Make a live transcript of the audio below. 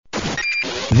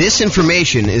This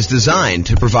information is designed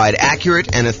to provide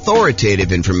accurate and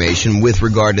authoritative information with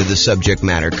regard to the subject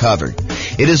matter covered.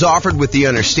 It is offered with the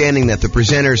understanding that the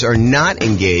presenters are not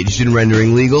engaged in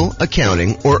rendering legal,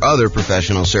 accounting, or other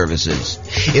professional services.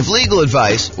 If legal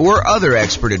advice or other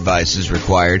expert advice is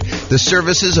required, the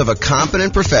services of a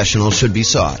competent professional should be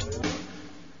sought.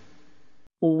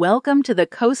 Welcome to the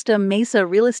Costa Mesa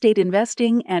Real Estate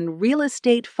Investing and Real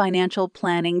Estate Financial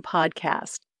Planning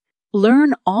Podcast.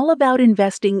 Learn all about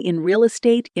investing in real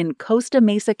estate in Costa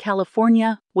Mesa,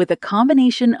 California, with a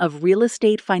combination of real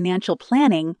estate financial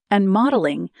planning and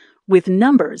modeling with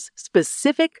numbers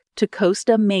specific to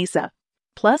Costa Mesa,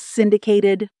 plus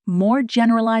syndicated, more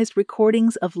generalized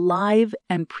recordings of live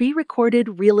and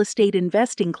pre-recorded real estate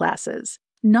investing classes,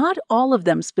 not all of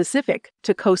them specific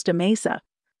to Costa Mesa.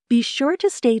 Be sure to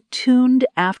stay tuned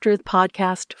after the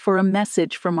podcast for a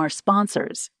message from our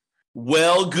sponsors.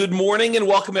 Well, good morning and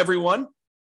welcome, everyone.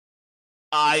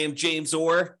 I am James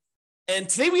Orr, and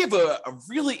today we have a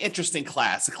really interesting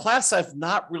class, a class I've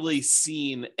not really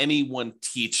seen anyone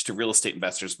teach to real estate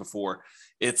investors before.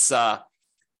 It's, I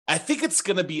think it's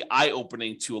going to be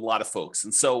eye-opening to a lot of folks,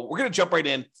 and so we're going to jump right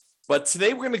in, but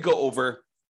today we're going to go over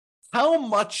how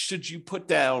much should you put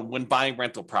down when buying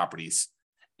rental properties,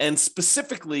 and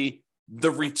specifically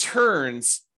the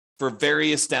returns for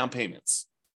various down payments.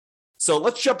 So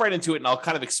let's jump right into it, and I'll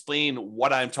kind of explain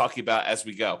what I'm talking about as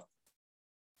we go.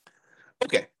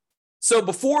 Okay, so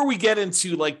before we get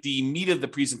into like the meat of the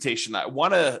presentation, I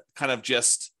want to kind of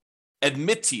just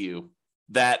admit to you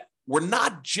that we're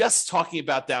not just talking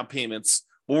about down payments.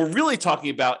 What we're really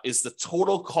talking about is the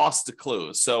total cost to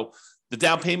close. So the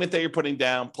down payment that you're putting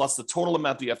down plus the total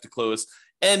amount that you have to close.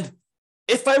 And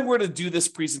if I were to do this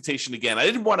presentation again, I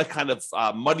didn't want to kind of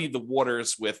muddy the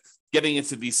waters with getting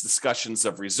into these discussions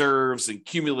of reserves and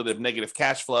cumulative negative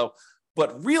cash flow.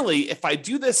 But really, if I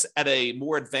do this at a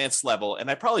more advanced level, and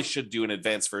I probably should do an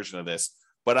advanced version of this,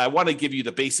 but I want to give you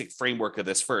the basic framework of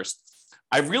this first.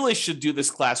 I really should do this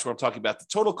class where I'm talking about the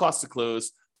total cost to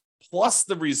close, plus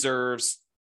the reserves,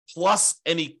 plus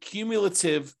any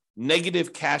cumulative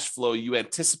negative cash flow you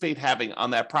anticipate having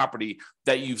on that property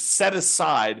that you've set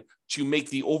aside to make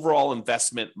the overall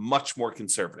investment much more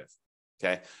conservative.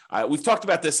 Okay, we've talked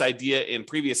about this idea in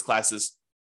previous classes,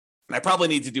 and I probably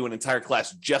need to do an entire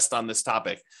class just on this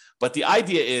topic. But the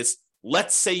idea is,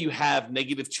 let's say you have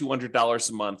negative $200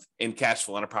 a month in cash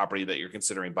flow on a property that you're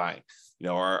considering buying. You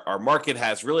know, our market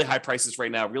has really high prices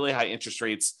right now, really high interest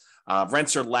rates.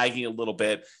 Rents are lagging a little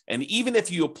bit. And even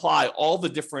if you apply all the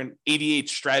different 88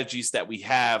 strategies that we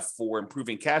have for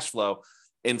improving cash flow,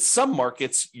 in some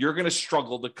markets, you're going to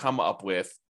struggle to come up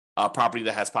with a property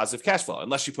that has positive cash flow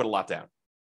unless you put a lot down.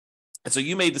 And so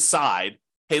you may decide,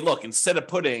 hey, look, instead of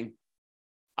putting,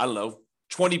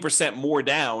 20% more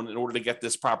down in order to get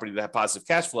this property to have positive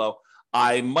cash flow,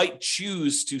 I might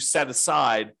choose to set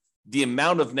aside the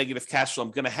amount of negative cash flow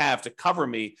I'm going to have to cover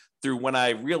me through when I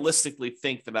realistically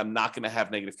think that I'm not going to have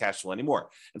negative cash flow anymore.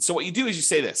 And so what you do is you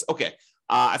say this, okay,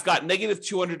 I've got negative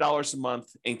 $200 a month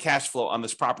in cash flow on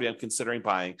this property I'm considering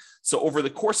buying. So over the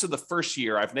course of the first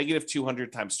year, I have negative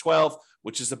 200 times 12,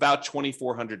 which is about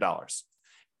 $2,400.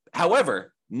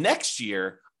 However, next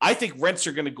year, I think rents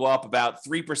are going to go up about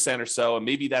 3% or so, and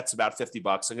maybe that's about $50.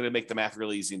 I'm going to make the math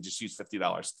really easy and just use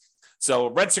 $50.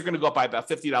 So rents are going to go up by about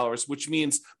 $50, which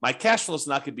means my cash flow is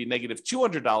not going to be negative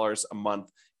 $200 a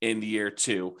month in year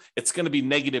two. It's going to be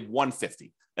negative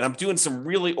 $150. And I'm doing some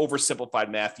really oversimplified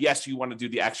math. Yes, you want to do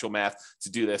the actual math to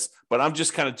do this, but I'm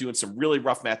just kind of doing some really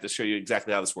rough math to show you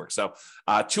exactly how this works. So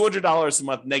 $200 a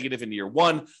month negative in year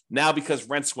one. Now, because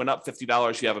rents went up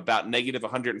 $50, you have about negative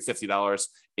 $150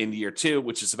 in year two,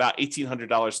 which is about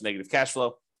 $1,800 negative cash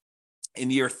flow. In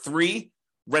year three,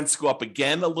 rents go up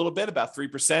again a little bit, about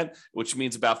 3%, which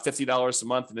means about $50 a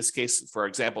month. In this case, for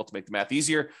example, to make the math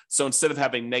easier. So instead of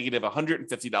having negative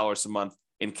 $150 a month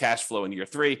in cash flow in year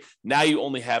three, now you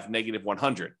only have negative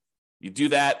 100. You do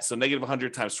that. So negative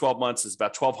 100 times 12 months is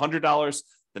about $1,200.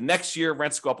 The next year,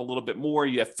 rents go up a little bit more.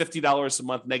 You have $50 a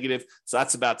month negative. So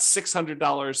that's about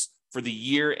 $600 for the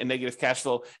year in negative cash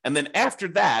flow. And then after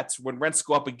that, when rents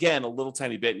go up again a little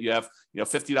tiny bit, you have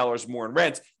 $50 more in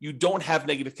rent, you don't have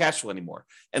negative cash flow anymore.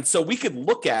 And so we could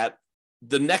look at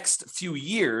the next few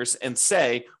years and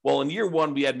say, well, in year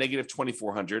one, we had negative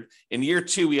 2,400. In year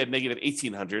two, we had negative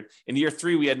 1,800. In year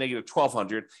three, we had negative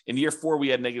 1,200. In year four, we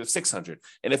had negative 600.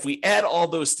 And if we add all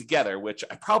those together, which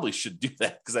I probably should do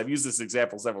that because I've used this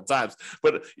example several times,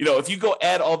 but if you go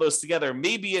add all those together,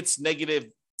 maybe it's negative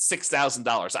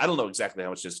 $6,000. I don't know exactly how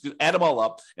much it is. Add them all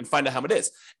up and find out how much it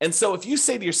is. And so if you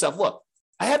say to yourself, look,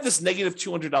 I have this negative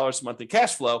 $200 a month in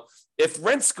cash flow. If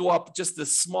rents go up just a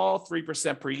small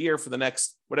 3% per year for the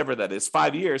next, whatever that is,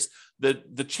 5 years,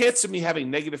 the chance of me having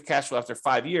negative cash flow after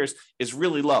 5 years is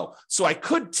really low. So I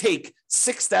could take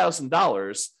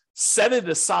 $6,000, set it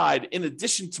aside in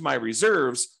addition to my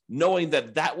reserves, knowing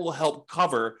that that will help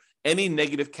cover any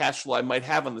negative cash flow I might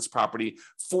have on this property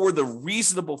for the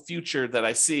reasonable future that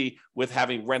I see with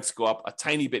having rents go up a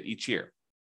tiny bit each year.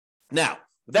 Now,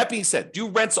 with that being said, do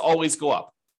rents always go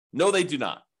up? No, they do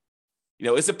not.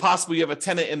 Is it possible you have a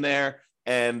tenant in there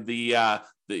and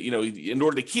in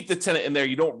order to keep the tenant in there,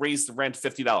 you don't raise the rent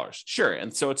 $50? Sure,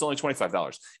 and so it's only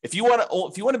 $25. If you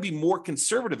want to be more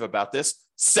conservative about this,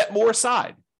 set more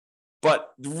aside.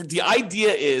 But the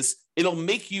idea is it'll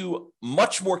make you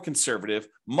much more conservative,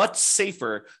 much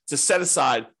safer to set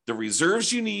aside the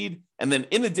reserves you need, and then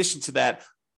in addition to that,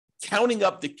 counting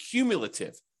up the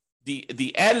cumulative,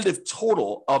 the additive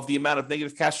total of the amount of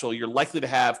negative cash flow you're likely to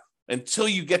have until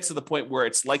you get to the point where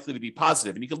it's likely to be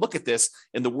positive. And you can look at this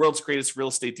in the world's greatest real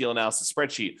estate deal analysis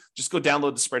spreadsheet. Just go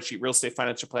download the spreadsheet,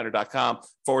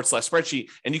 realestatefinancialplanner.com/spreadsheet.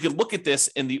 And you can look at this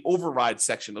in the override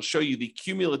section. It'll show you the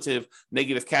cumulative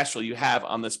negative cash flow you have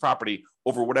on this property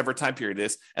over whatever time period it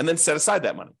is, and then set aside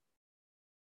that money.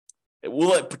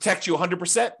 Will it protect you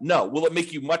 100%? No. Will it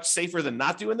make you much safer than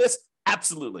not doing this?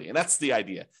 Absolutely. And that's the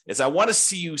idea, is I want to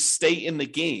see you stay in the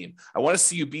game. I want to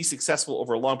see you be successful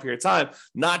over a long period of time,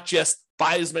 not just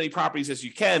buy as many properties as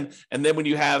you can. And then when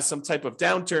you have some type of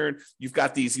downturn, you've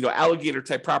got these, alligator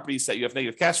type properties that you have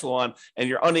negative cash flow on, and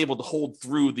you're unable to hold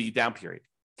through the down period.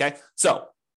 Okay. So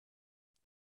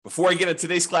before I get into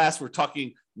today's class, we're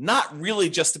talking not really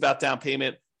just about down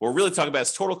payment. What we're really talking about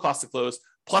is total cost to close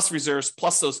plus reserves,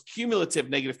 plus those cumulative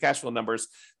negative cash flow numbers.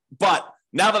 But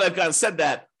now that I've gotten said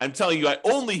that, I'm telling you, I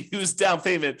only use down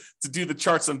payment to do the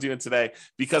charts I'm doing today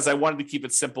because I wanted to keep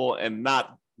it simple and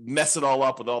not mess it all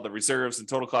up with all the reserves and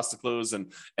total cost to close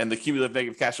and the cumulative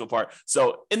negative cash flow part.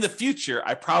 So in the future,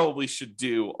 I probably should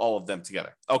do all of them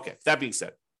together. Okay, that being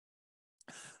said.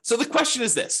 So the question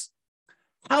is this: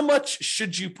 how much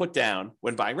should you put down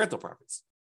when buying rental properties?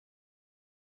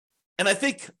 And I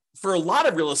think for a lot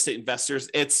of real estate investors,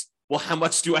 it's, well, how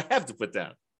much do I have to put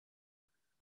down?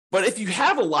 But if you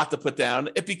have a lot to put down,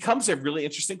 it becomes a really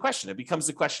interesting question. It becomes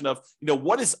the question of,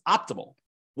 what is optimal?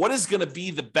 What is going to be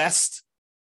the best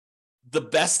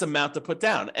amount to put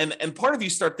down? And part of you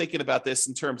start thinking about this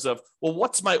in terms of, well,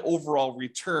 what's my overall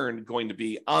return going to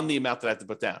be on the amount that I have to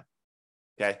put down?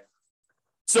 Okay.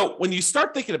 So when you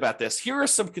start thinking about this, here are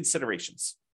some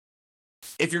considerations.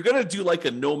 If you're going to do like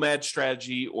a nomad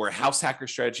strategy or a house hacker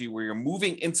strategy where you're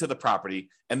moving into the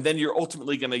property and then you're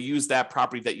ultimately going to use that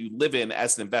property that you live in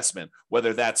as an investment,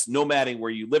 whether that's nomading where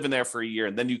you live in there for a year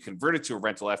and then you convert it to a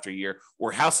rental after a year,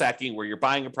 or house hacking where you're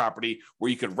buying a property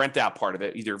where you could rent out part of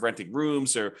it, either renting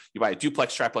rooms or you buy a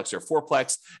duplex, triplex, or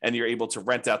fourplex, and you're able to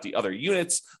rent out the other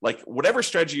units, like whatever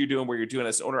strategy you're doing where you're doing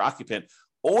as owner-occupant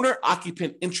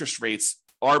interest rates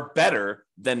are better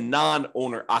than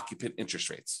non-owner occupant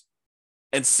interest rates.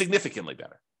 And significantly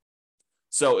better.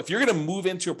 So if you're going to move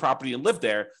into a property and live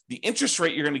there, the interest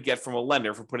rate you're going to get from a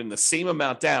lender for putting the same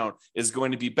amount down is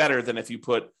going to be better than if you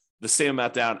put the same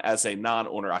amount down as a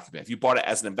non-owner occupant, if you bought it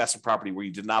as an investment property where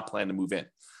you did not plan to move in.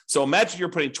 So imagine you're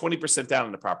putting 20% down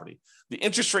in the property. The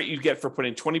interest rate you get for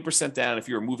putting 20% down if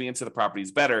you were moving into the property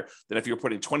is better than if you're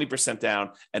putting 20% down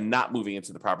and not moving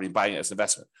into the property and buying it as an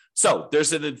investment. So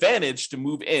there's an advantage to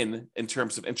move in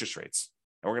terms of interest rates.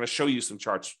 And we're going to show you some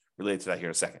charts related to that here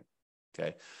in a second.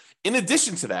 Okay. In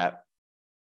addition to that,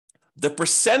 the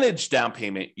percentage down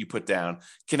payment you put down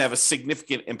can have a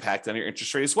significant impact on your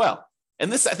interest rate as well.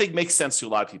 And this, I think, makes sense to a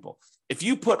lot of people. If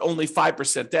you put only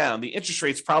 5% down, the interest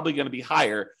rate's probably going to be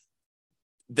higher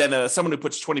than someone who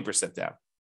puts 20% down.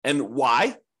 And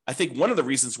why? I think one of the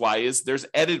reasons why is there's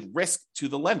added risk to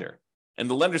the lender. And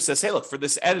the lender says, hey, look, for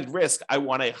this added risk, I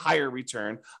want a higher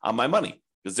return on my money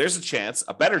because there's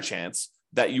a better chance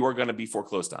that you are going to be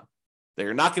foreclosed on, that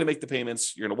you're not going to make the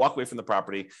payments, you're going to walk away from the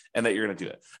property, and that you're going to do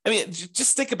it. I mean,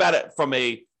 just think about it from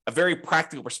a very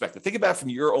practical perspective. Think about it from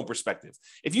your own perspective.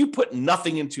 If you put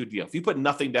nothing into a deal, if you put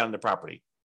nothing down in the property,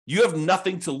 you have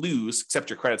nothing to lose except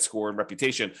your credit score and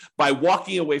reputation by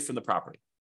walking away from the property.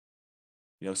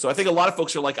 So I think a lot of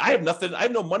folks are like, I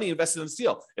have no money invested in this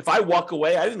deal. If I walk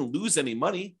away, I didn't lose any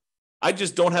money. I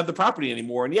just don't have the property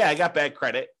anymore. And yeah, I got bad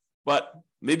credit, but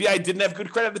maybe I didn't have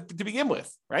good credit to begin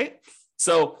with, right?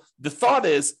 So the thought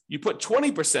is you put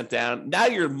 20% down, now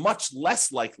you're much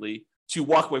less likely to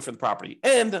walk away from the property.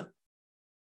 And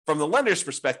from the lender's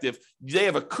perspective, they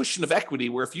have a cushion of equity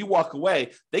where if you walk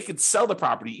away, they could sell the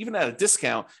property even at a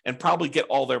discount and probably get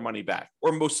all their money back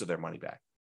or most of their money back.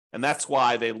 And that's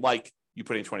why they like you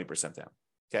putting 20% down.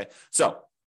 Okay. So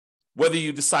whether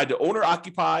you decide to own or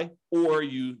occupy or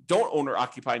you don't own or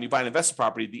occupy and you buy an investment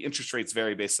property, the interest rates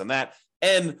vary based on that.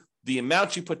 And the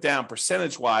amount you put down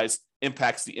percentage-wise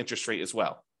impacts the interest rate as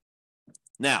well.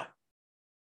 Now,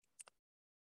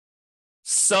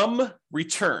 some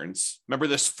returns, remember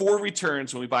there's 4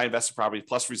 returns when we buy investment properties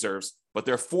plus reserves, but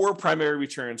there are 4 primary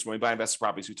returns when we buy investment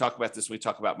properties. We talk about this when we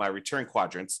talk about my return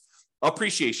quadrants.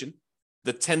 Appreciation,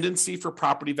 the tendency for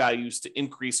property values to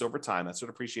increase over time. That's what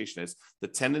appreciation is. The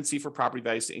tendency for property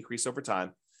values to increase over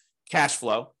time. Cash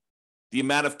flow, the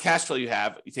amount of cash flow you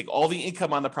have. You take all the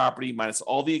income on the property minus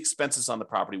all the expenses on the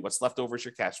property. What's left over is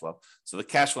your cash flow. So the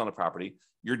cash flow on the property,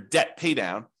 your debt pay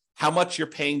down, how much you're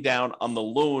paying down on the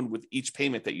loan with each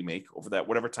payment that you make over that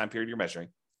whatever time period you're measuring.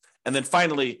 And then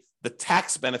finally, the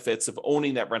tax benefits of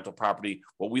owning that rental property,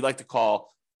 what we like to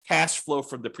call cash flow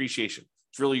from depreciation.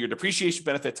 It's really your depreciation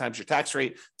benefit times your tax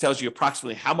rate, tells you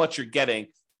approximately how much you're getting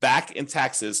back in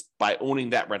taxes by owning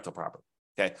that rental property.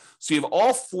 Okay, so you have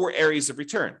all 4 areas of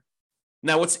return.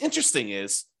 Now, what's interesting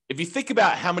is if you think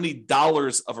about how many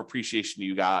dollars of appreciation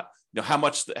you got, how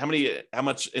much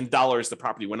in dollars the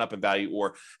property went up in value,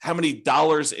 or how many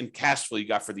dollars in cash flow you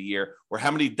got for the year, or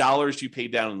how many dollars you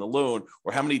paid down in the loan,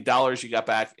 or how many dollars you got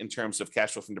back in terms of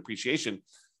cash flow from depreciation.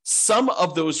 Some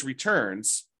of those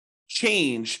returns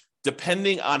change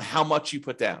depending on how much you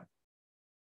put down.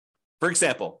 For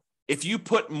example, if you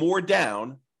put more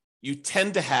down, you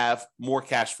tend to have more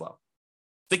cash flow.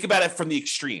 Think about it from the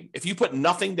extreme. If you put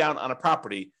nothing down on a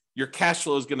property, your cash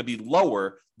flow is going to be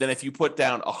lower than if you put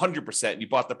down 100% and you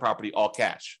bought the property all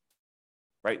cash,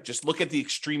 right? Just look at the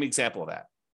extreme example of that.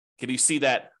 Can you see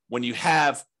that when you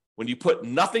put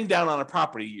nothing down on a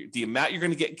property, the amount you're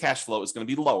going to get in cash flow is going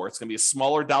to be lower. It's going to be a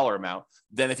smaller dollar amount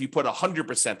than if you put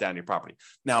 100% down your property.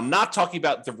 Now, I'm not talking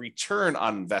about the return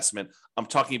on investment. I'm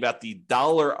talking about the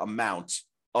dollar amount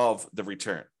of the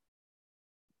return.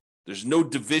 There's no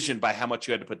division by how much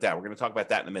you had to put down. We're going to talk about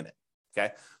that in a minute.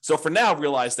 Okay. So for now,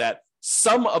 realize that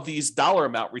some of these dollar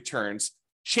amount returns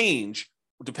change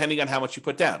depending on how much you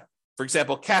put down. For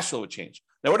example, cash flow would change.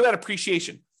 Now, what about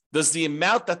appreciation? Does the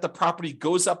amount that the property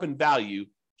goes up in value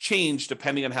change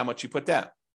depending on how much you put down?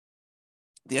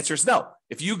 The answer is no.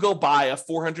 If you go buy a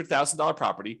 $400,000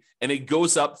 property and it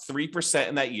goes up 3%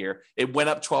 in that year, it went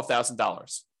up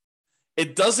 $12,000.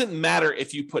 It doesn't matter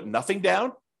if you put nothing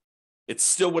down, it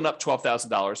still went up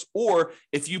 $12,000. Or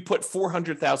if you put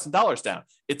 $400,000 down,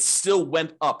 it still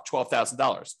went up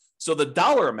 $12,000. So the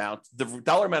dollar amount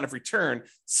of return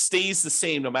stays the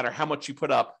same no matter how much you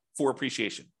put up for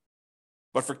appreciation.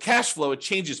 But for cash flow, it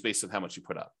changes based on how much you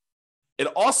put up. It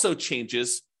also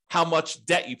changes how much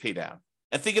debt you pay down.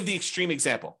 And think of the extreme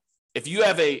example. If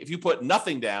you put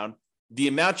nothing down, the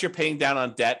amount you're paying down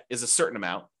on debt is a certain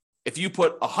amount. If you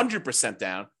put 100%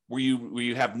 down, where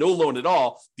you have no loan at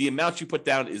all, the amount you put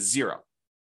down is 0.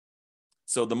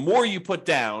 So the more you put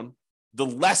down, the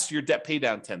less your debt pay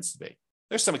down tends to be.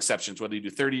 There's some exceptions, whether you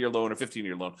do 30-year loan or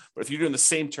 15-year loan. But if you're doing the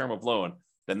same term of loan,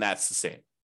 then that's the same.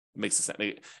 It makes sense.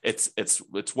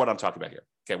 It's what I'm talking about here.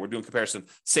 Okay, we're doing comparison,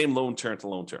 same loan term to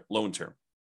loan term.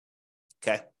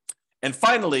 Okay, and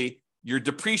finally, your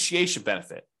depreciation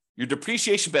benefit. Your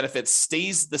depreciation benefit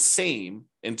stays the same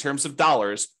in terms of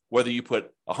dollars, whether you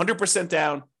put 100%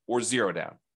 down or 0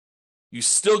 down. You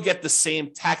still get the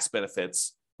same tax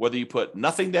benefits, whether you put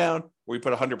nothing down or you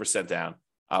put 100% down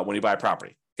when you buy a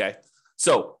property. Okay,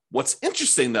 so what's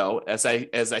interesting though, as I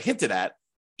hinted at,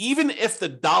 even if the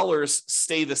dollars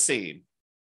stay the same,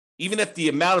 even if the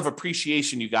amount of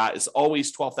appreciation you got is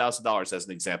always $12,000 as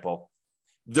an example,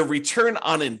 the return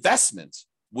on investment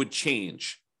would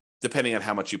change depending on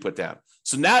how much you put down.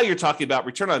 So now you're talking about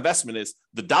return on investment is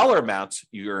the dollar amount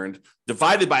you earned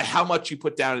divided by how much you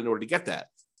put down in order to get that.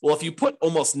 Well, if you put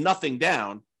almost nothing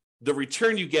down, the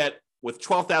return you get with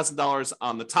 $12,000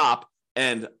 on the top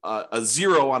and a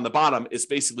 0 on the bottom is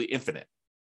basically infinite.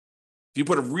 If you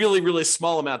put a really, really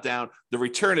small amount down, the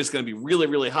return is going to be really,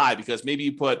 really high because maybe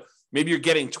you're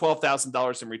getting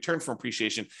 $12,000 in return from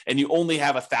appreciation and you only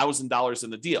have $1,000 in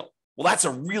the deal. Well, that's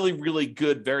a really, really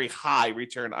good, very high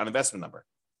return on investment number.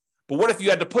 But what if you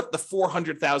had to put the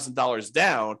 $400,000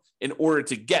 down in order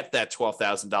to get that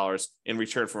 $12,000 in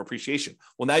return from appreciation?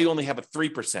 Well, now you only have a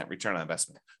 3% return on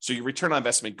investment. So your return on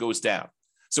investment goes down.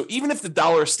 So even if the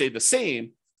dollars stay the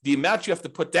same, the amount you have to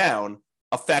put down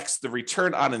affects the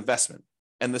return on investment.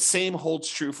 And the same holds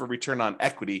true for return on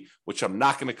equity, which I'm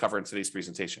not going to cover in today's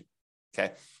presentation.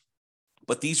 Okay.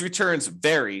 But these returns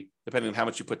vary depending on how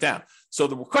much you put down. So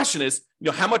the question is,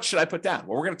 how much should I put down?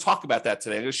 Well, we're going to talk about that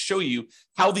today. I'm going to show you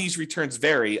how these returns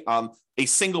vary on a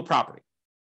single property.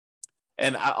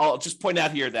 And I'll just point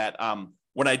out here that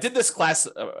When I did this class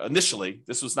initially,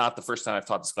 this was not the first time I've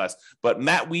taught this class, but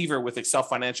Matt Weaver with Excel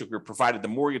Financial Group provided the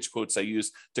mortgage quotes I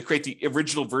used to create the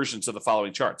original versions of the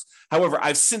following charts. However,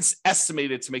 I've since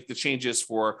estimated to make the changes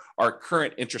for our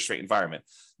current interest rate environment.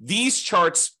 These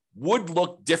charts would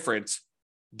look different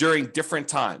during different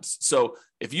times. So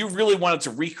if you really wanted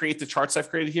to recreate the charts I've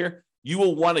created here, you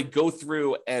will want to go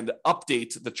through and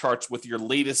update the charts with your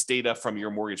latest data from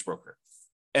your mortgage broker.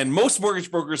 And most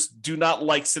mortgage brokers do not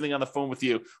like sitting on the phone with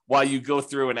you while you go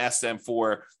through and ask them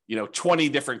for, 20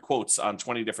 different quotes on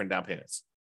 20 different down payments.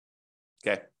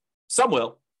 Okay. Some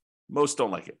will, most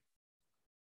don't like it.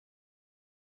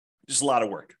 Just a lot of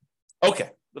work. Okay.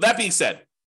 With that being said,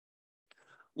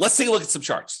 let's take a look at some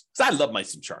charts, because I love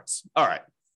some charts. All right.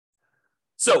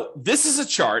 So this is a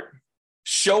chart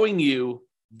showing you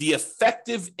the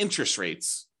effective interest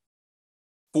rates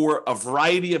for a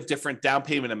variety of different down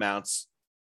payment amounts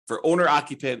for owner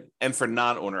occupant and for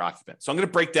non-owner occupant. So I'm going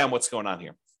to break down what's going on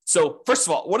here. So first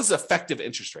of all, what is effective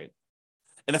interest rate?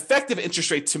 An effective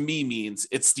interest rate to me means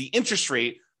it's the interest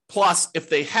rate plus if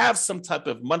they have some type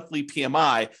of monthly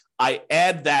PMI, I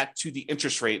add that to the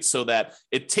interest rate so that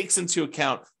it takes into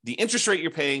account the interest rate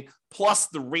you're paying plus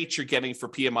the rate you're getting for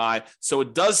PMI. So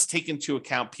it does take into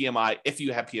account PMI if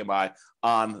you have PMI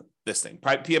on this thing.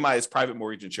 PMI is private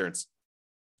mortgage insurance.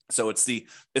 So it's the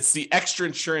extra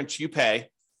insurance you pay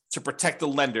to protect the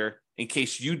lender in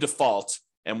case you default.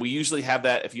 And we usually have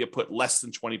that if you have put less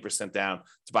than 20% down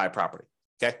to buy a property.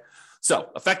 Okay. So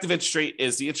effective interest rate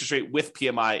is the interest rate with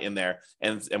PMI in there.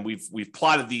 And we've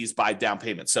plotted these by down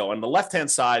payment. So on the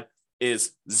left-hand side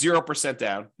is 0%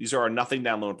 down. These are our nothing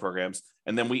down loan programs.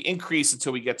 And then we increase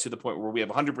until we get to the point where we have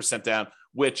 100% down,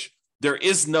 which there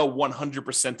is no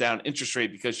 100% down interest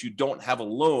rate because you don't have a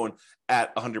loan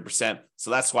at 100%. So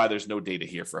that's why there's no data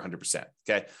here for 100%.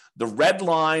 Okay. The red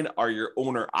line are your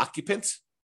owner occupant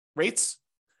rates.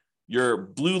 Your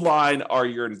blue line are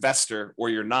your investor or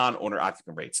your non-owner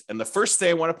occupant rates. And the first thing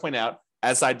I want to point out,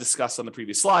 as I discussed on the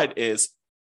previous slide, is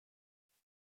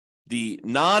the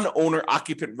non-owner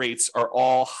occupant rates are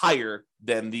all higher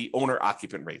than the owner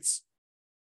occupant rates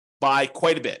by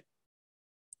quite a bit.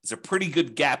 There's a pretty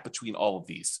good gap between all of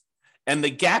these. And the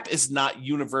gap is not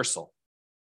universal,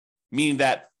 meaning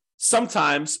that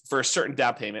sometimes for a certain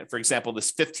down payment, for example,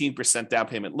 this 15% down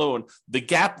payment loan, the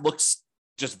gap looks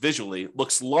just visually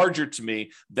looks larger to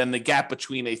me than the gap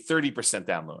between a 30%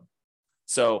 down loan.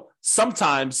 So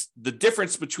sometimes the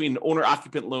difference between an owner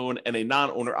occupant loan and a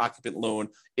non-owner occupant loan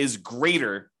is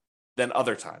greater than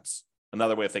other times.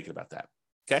 Another way of thinking about that.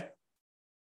 Okay.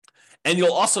 And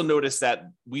you'll also notice that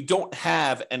we don't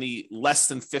have any less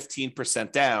than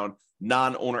 15% down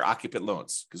non-owner occupant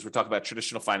loans because we're talking about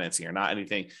traditional financing here, not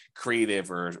anything creative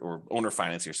or owner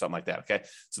financing or something like that. Okay.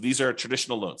 So these are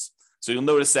traditional loans. So you'll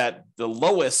notice that the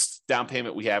lowest down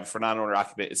payment we have for non-owner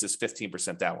occupant is this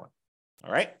 15% down one.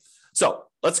 All right. So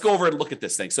let's go over and look at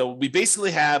this thing. So we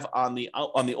basically have on the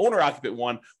owner occupant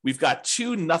one, we've got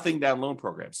two nothing down loan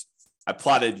programs. I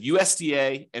plotted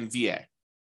USDA and VA.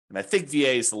 And I think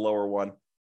VA is the lower one.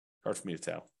 Hard for me to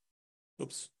tell.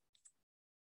 Oops.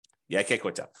 Yeah, I can't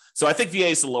quite tell. So I think VA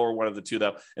is the lower one of the two,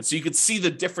 though. And so you can see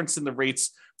the difference in the rates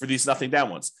for these nothing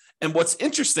down ones. And what's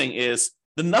interesting is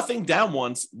the nothing down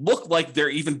ones look like they're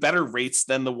even better rates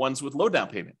than the ones with low down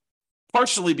payment,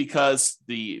 partially because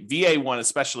the VA one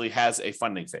especially has a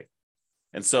funding fee.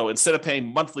 And so instead of paying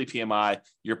monthly PMI,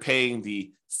 you're paying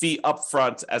the fee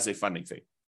upfront as a funding fee.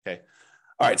 Okay.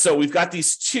 All right. So we've got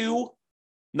these two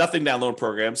nothing down loan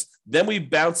programs. Then we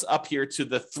bounce up here to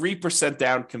the 3%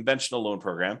 down conventional loan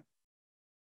program,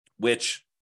 which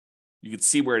you can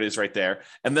see where it is right there.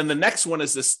 And then the next one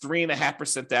is this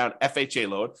 3.5% down FHA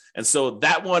loan. And so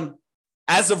that one,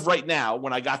 as of right now,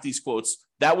 when I got these quotes,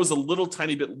 that was a little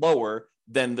tiny bit lower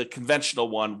than the conventional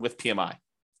one with PMI.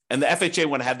 And the FHA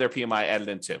one had their PMI added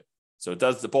in too. So it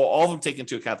does all of them take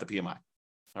into account the PMI.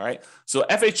 All right. So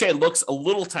FHA looks a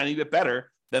little tiny bit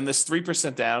better than this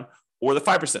 3% down or the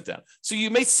 5% down. So you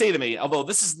may say to me, although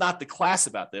this is not the class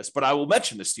about this, but I will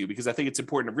mention this to you because I think it's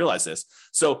important to realize this.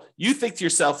 So you think to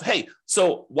yourself, hey,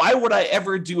 so why would I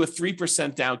ever do a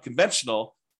 3% down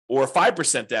conventional or a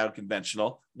 5% down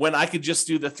conventional when I could just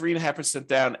do the 3.5%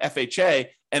 down FHA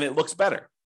and it looks better?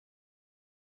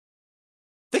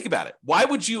 Think about it. Why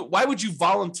would you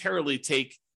voluntarily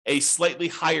take a slightly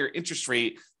higher interest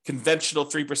rate conventional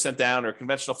 3% down or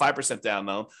conventional 5% down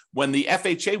loan when the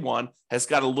FHA one has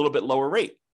got a little bit lower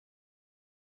rate?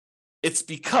 It's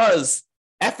because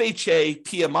FHA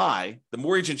PMI, the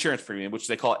mortgage insurance premium, which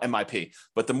they call MIP,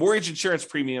 but the mortgage insurance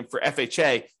premium for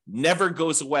FHA never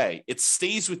goes away. It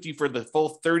stays with you for the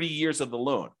full 30 years of the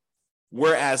loan.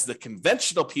 whereas the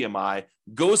conventional PMI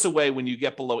goes away when you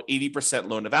get below 80%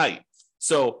 loan to value.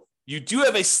 So you do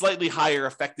have a slightly higher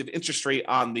effective interest rate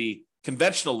on the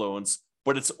conventional loans,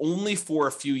 but it's only for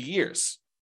a few years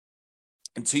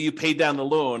until you pay down the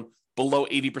loan below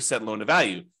 80% loan to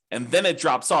value. And then it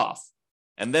drops off.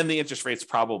 And then the interest rate's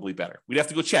probably better. We'd have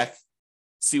to go check,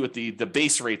 see what the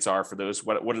base rates are for those,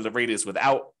 what the rate is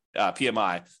without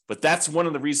PMI. But that's one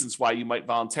of the reasons why you might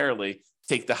voluntarily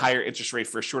take the higher interest rate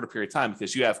for a shorter period of time,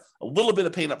 because you have a little bit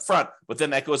of pain up front, but then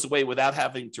that goes away without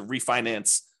having to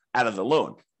refinance out of the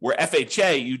loan. Where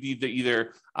FHA, you need to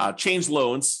either change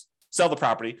loans, sell the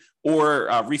property, or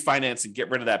refinance and get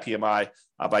rid of that PMI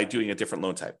by doing a different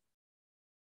loan type.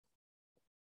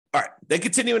 All right, then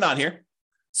continuing on here.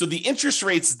 So the interest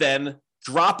rates then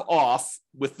drop off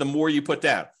with the more you put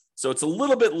down. So it's a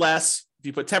little bit less if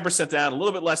you put 10% down, a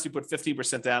little bit less if you put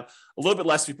 15% down, a little bit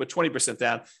less if you put 20%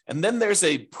 down. And then there's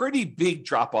a pretty big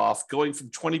drop off going from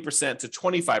 20% to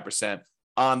 25%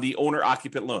 on the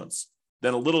owner-occupant loans.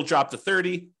 Then a little drop to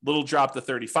 30, little drop to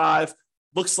 35.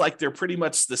 Looks like they're pretty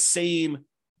much the same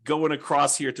going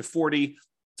across here to 40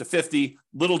 to 50,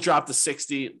 little drop to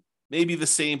 60, maybe the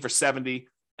same for 70,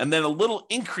 and then a little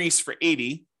increase for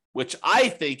 80, which I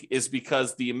think is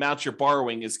because the amount you're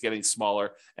borrowing is getting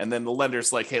smaller. And then the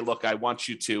lender's like, hey, look, I want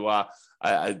you to,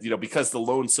 because the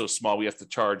loan's so small, we have to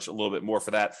charge a little bit more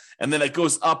for that. And then it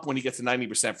goes up when you get to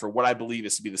 90% for what I believe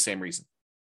is to be the same reason.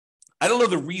 I don't know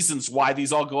the reasons why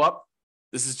these all go up.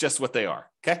 This is just what they are,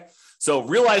 okay? So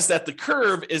realize that the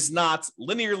curve is not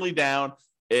linearly down.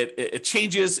 It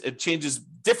changes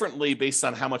differently based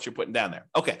on how much you're putting down there.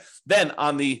 Okay, then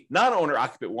on the non-owner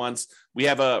occupant ones, we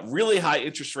have a really high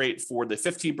interest rate for the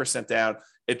 15% down.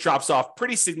 It drops off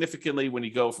pretty significantly when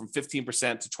you go from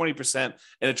 15% to 20%, and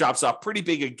it drops off pretty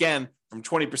big again from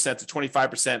 20% to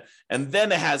 25%. And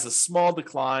then it has a small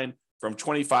decline from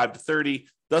 25 to 30.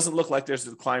 Doesn't look like there's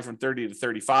a decline from 30 to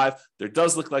 35. There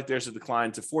does look like there's a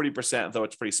decline to 40%, though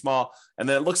it's pretty small. And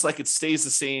then it looks like it stays the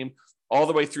same all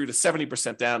the way through to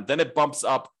 70% down. Then it bumps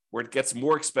up where it gets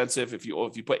more expensive if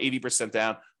you put 80%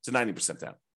 down to 90%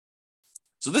 down.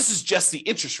 So this is just the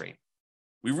interest rate.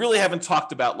 We really haven't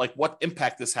talked about like what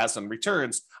impact this has on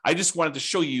returns. I just wanted to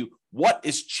show you what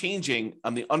is changing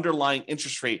on the underlying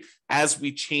interest rate as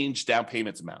we change down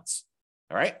payment amounts.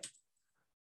 All right.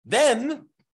 Then,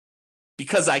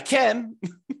 because I can,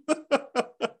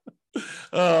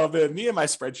 oh man, me and my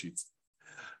spreadsheets.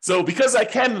 So because I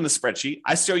can in the spreadsheet,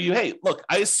 I show you, hey, look,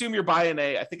 I assume you're buying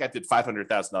I think I did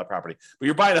 $500,000 property, but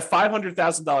you're buying a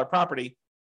 $500,000 property,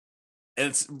 and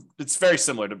it's very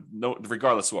similar to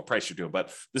regardless of what price you're doing,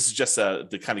 but this is just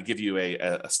to kind of give you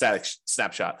a static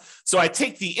snapshot. So I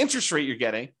take the interest rate you're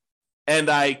getting, and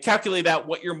I calculate out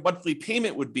what your monthly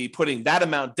payment would be putting that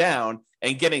amount down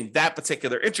and getting that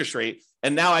particular interest rate.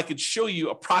 And now I could show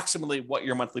you approximately what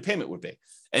your monthly payment would be.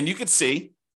 And you could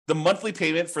see the monthly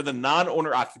payment for the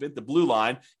non-owner occupant, the blue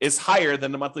line, is higher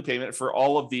than the monthly payment for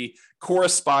all of the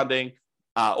corresponding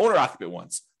owner occupant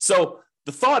ones. So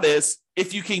the thought is,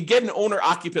 if you can get an owner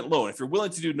occupant loan, if you're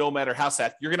willing to do no matter house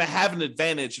hack, you're going to have an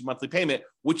advantage in monthly payment,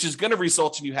 which is going to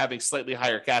result in you having slightly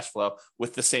higher cash flow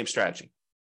with the same strategy.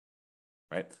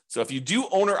 Right? So if you do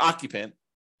owner occupant,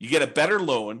 you get a better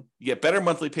loan, you get better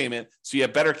monthly payment, so you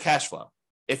have better cash flow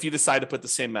if you decide to put the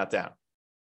same amount down.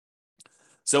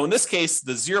 So in this case,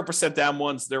 the 0% down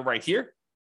ones, they're right here.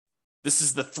 This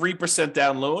is the 3%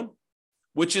 down loan,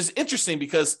 which is interesting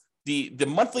because the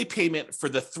monthly payment for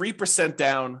the 3%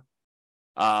 down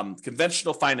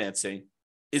conventional financing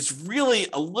is really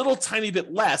a little tiny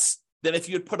bit less than if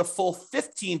you had put a full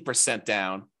 15%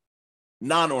 down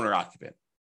non-owner occupant.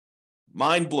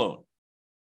 Mind blown.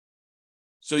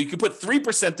 So you could put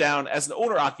 3% down as an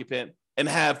owner occupant and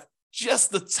have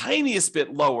just the tiniest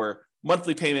bit lower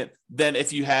monthly payment than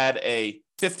if you had a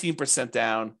 15%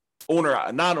 down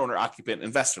non-owner occupant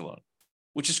investor loan,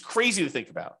 which is crazy to think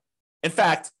about. In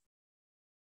fact,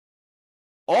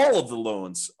 all of the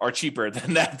loans are cheaper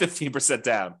than that 15%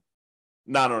 down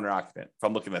non-owner occupant, if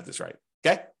I'm looking at this right.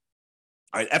 Okay.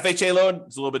 All right. FHA loan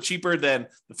is a little bit cheaper than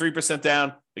the 3%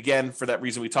 down. Again, for that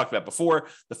reason we talked about before.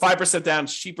 The 5% down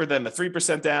is cheaper than the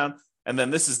 3% down. And then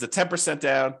this is the 10%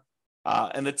 down.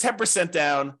 And the 10%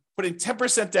 down, putting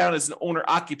 10% down as an owner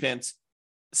occupant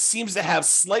seems to have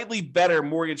slightly better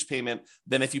mortgage payment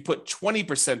than if you put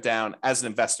 20% down as an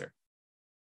investor.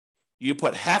 You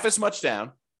put half as much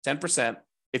down, 10%,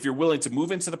 if you're willing to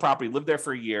move into the property, live there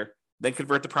for a year, then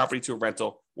convert the property to a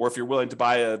rental, or if you're willing to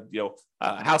buy a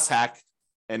house hack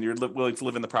and you're willing to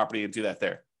live in the property and do that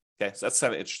there. Okay, so that's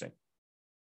kind of interesting.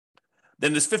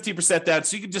 Then there's 50% down,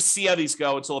 so you can just see how these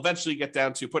go until eventually you get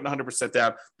down to putting 100%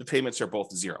 down. The payments are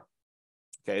both zero.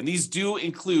 Okay, and these do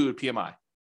include PMI.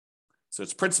 So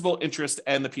it's principal, interest,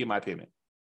 and the PMI payment.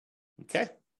 Okay.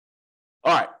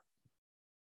 All right.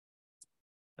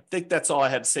 I think that's all I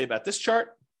had to say about this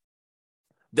chart.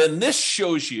 Then this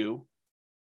shows you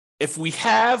if we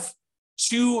have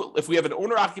an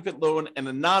owner-occupant loan and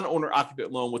a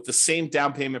non-owner-occupant loan with the same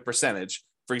down payment percentage.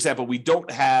 For example, we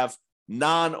don't have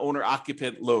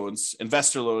non-owner-occupant loans,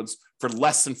 investor loans, for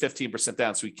less than 15%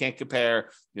 down. So we can't compare,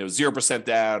 0%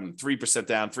 down, 3%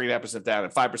 down, 3.5% down,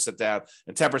 and 5% down,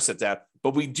 and 10% down.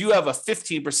 But we do have a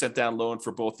 15% down loan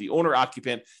for both the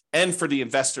owner-occupant and for the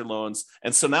investor loans.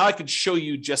 And so now I can show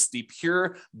you just the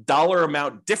pure dollar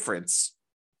amount difference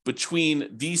between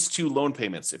these two loan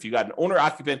payments, if you got an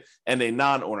owner-occupant and a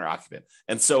non-owner-occupant.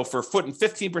 And so for putting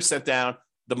 15% down,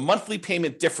 the monthly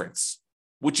payment difference,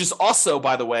 which is also,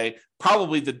 by the way,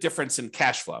 probably the difference in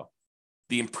cash flow,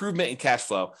 the improvement in cash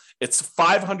flow, it's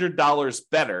 $500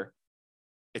 better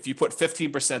if you put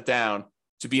 15% down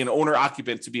to be an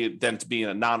owner-occupant than to be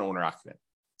a non-owner-occupant.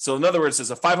 So in other words,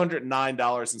 it's a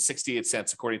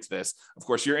 $509.68 according to this. Of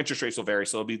course, your interest rates will vary,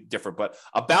 so it'll be different, but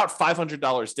about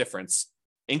 $500 difference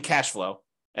in cash flow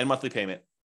and monthly payment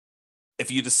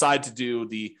if you decide to do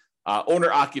the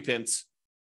owner-occupant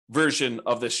version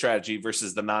of this strategy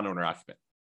versus the non-owner-occupant.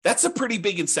 That's a pretty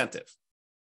big incentive.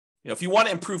 If you want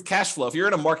to improve cash flow, if you're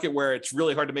in a market where it's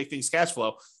really hard to make things cash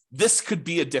flow, this could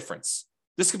be a difference.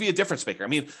 This could be a difference maker. I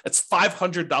mean, it's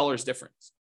 $500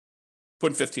 difference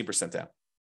putting 15% down.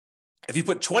 If you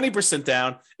put 20%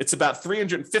 down, it's about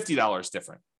 $350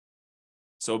 different.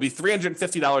 So it'll be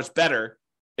 $350 better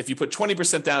if you put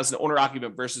 20% down as an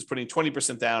owner-occupant versus putting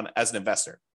 20% down as an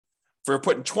investor. For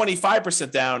putting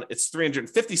 25% down, it's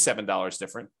 $357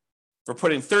 different. For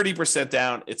putting 30%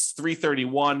 down, it's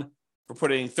 $331. For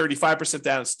putting 35%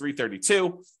 down, it's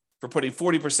 $332. For putting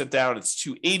 40% down, it's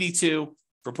 $282.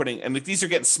 And these are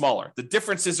getting smaller. The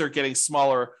differences are getting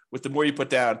smaller with the more you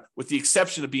put down, with the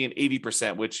exception of being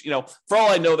 80%, which, for all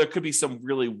I know, there could be some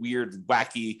really weird,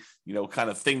 wacky,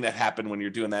 kind of thing that happened when you're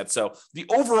doing that. So the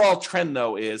overall trend,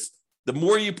 though, is the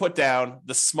more you put down,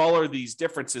 the smaller these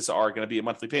differences are going to be in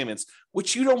monthly payments,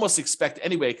 which you'd almost expect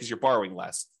anyway because you're borrowing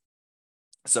less.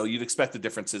 So you'd expect the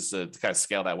differences to kind of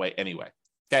scale that way anyway.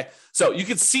 Okay, so you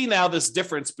can see now this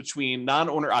difference between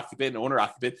non-owner occupant and owner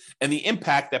occupant and the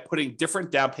impact that putting different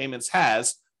down payments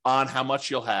has on how much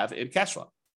you'll have in cash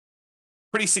flow.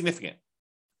 Pretty significant.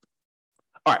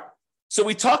 All right, so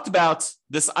we talked about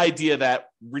this idea that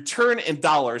return in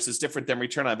dollars is different than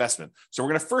return on investment. So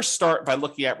we're going to first start by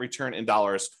looking at return in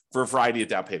dollars for a variety of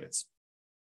down payments.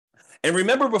 And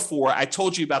remember before, I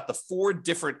told you about the 4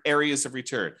 different areas of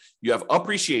return. You have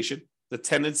appreciation, the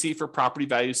tendency for property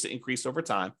values to increase over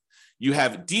time. You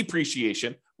have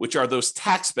depreciation, which are those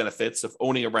tax benefits of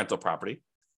owning a rental property.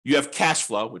 You have cash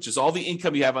flow, which is all the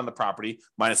income you have on the property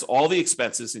minus all the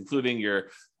expenses, including your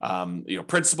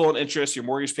principal and interest, your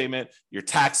mortgage payment, your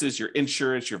taxes, your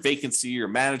insurance, your vacancy, your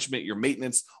management, your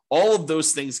maintenance. All of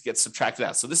those things get subtracted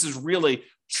out. So this is really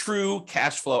true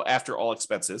cash flow after all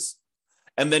expenses.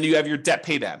 And then you have your debt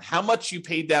pay down. How much you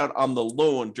paid down on the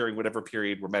loan during whatever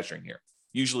period we're measuring here,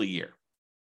 usually a year.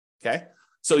 Okay,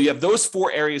 so you have those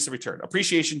 4 areas of return: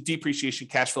 appreciation, depreciation,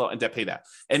 cash flow, and debt pay down.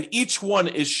 And each one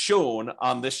is shown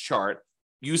on this chart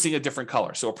using a different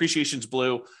color. So appreciation is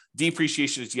blue,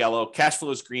 depreciation is yellow, cash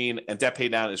flow is green, and debt pay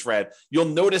down is red. You'll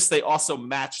notice they also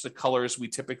match the colors we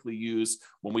typically use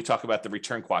when we talk about the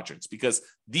return quadrants, because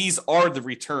these are the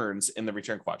returns in the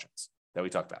return quadrants that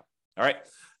we talked about. All right.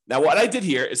 Now, what I did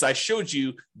here is I showed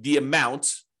you the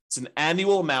amount. It's an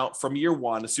annual amount from year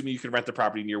 1, assuming you can rent the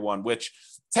property in year 1, which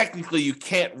technically you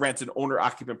can't rent an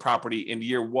owner-occupant property in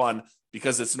year 1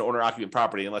 because it's an owner-occupant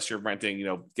property unless you're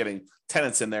renting, getting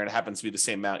tenants in there and it happens to be the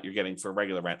same amount you're getting for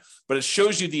regular rent. But it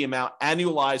shows you the amount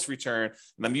annualized return,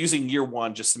 and I'm using year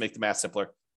 1 just to make the math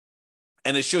simpler.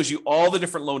 And it shows you all the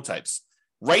different loan types.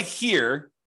 Right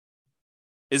here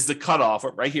is the cutoff.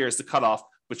 Right here is the cutoff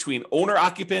between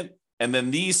owner-occupant, and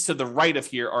then these to the right of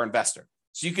here are investor.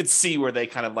 So you could see where they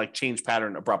kind of like change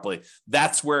pattern abruptly.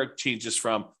 That's where it changes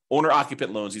from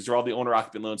owner-occupant loans. These are all the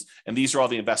owner-occupant loans, and these are all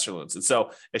the investor loans. And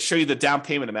so I show you the down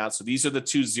payment amount. So these are the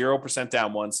 2 0%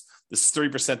 down ones. This is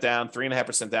 3% down,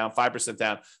 3.5% down, 5%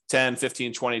 down, 10,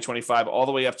 15, 20, 25, all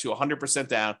the way up to 100%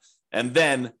 down. And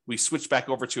then we switch back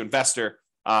over to investor,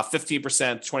 15%,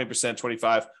 20%,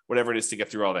 25, whatever it is to get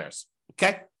through all theirs.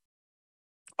 Okay?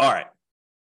 All right.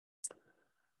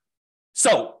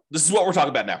 So this is what we're talking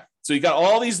about now. So you got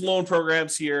all these loan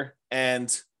programs here,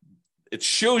 and it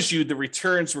shows you the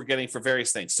returns we're getting for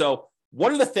various things. So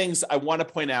one of the things I want to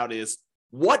point out is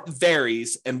what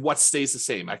varies and what stays the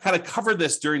same. I kind of covered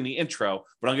this during the intro,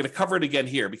 but I'm going to cover it again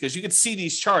here because you can see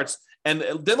these charts and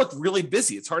they look really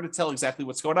busy. It's hard to tell exactly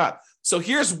what's going on. So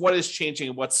here's what is changing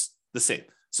and what's the same.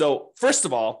 So first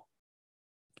of all,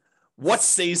 what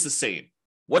stays the same?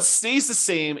 What stays the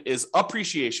same is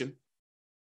appreciation.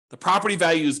 The property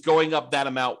value is going up that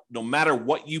amount no matter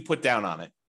what you put down on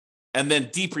it. And then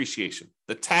depreciation.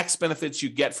 The tax benefits you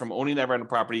get from owning that rental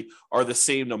property are the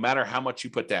same no matter how much you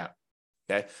put down.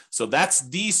 Okay, so that's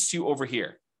these two over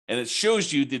here. And it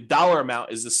shows you the dollar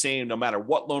amount is the same no matter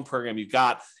what loan program you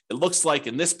got. It looks like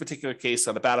in this particular case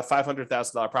on about a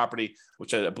 $500,000 property,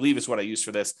 which I believe is what I used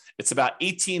for this, it's about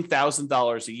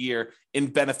 $18,000 a year in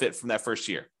benefit from that first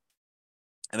year.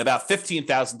 And about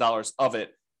 $15,000 of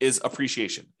it is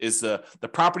appreciation, is the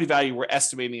property value we're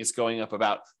estimating is going up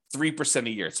about 3% a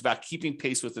year. It's about keeping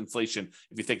pace with inflation,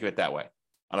 if you think of it that way,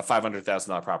 on a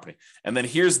 $500,000 property. And then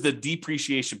here's the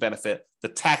depreciation benefit, the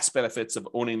tax benefits of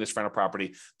owning this rental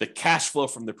property, the cash flow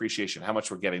from the depreciation, how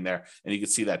much we're getting there. And you can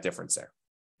see that difference there.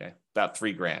 Okay, about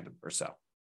 $3,000 or so.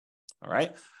 All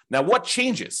right. Now, what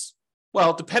changes?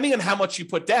 Well, depending on how much you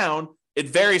put down, it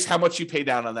varies how much you pay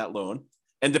down on that loan.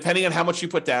 And depending on how much you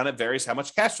put down, it varies how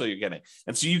much cash flow you're getting.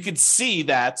 And so you can see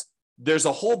that there's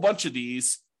a whole bunch of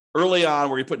these early on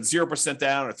where you're putting 0%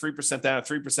 down or 3% down or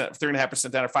 3%,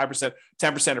 3.5% down or 5%,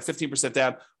 10% or 15%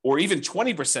 down, or even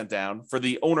 20% down for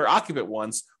the owner occupant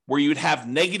ones where you would have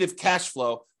negative cash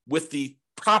flow with the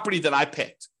property that I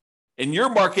picked. In your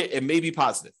market, it may be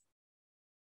positive,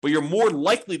 but you're more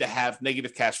likely to have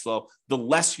negative cash flow the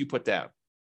less you put down.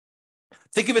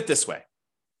 Think of it this way.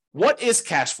 What is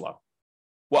cash flow?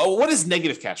 Well, what is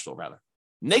negative cash flow, rather?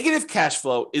 Negative cash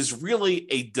flow is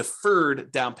really a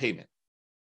deferred down payment.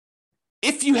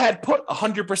 If you had put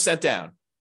 100% down,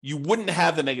 you wouldn't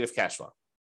have the negative cash flow,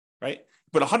 right?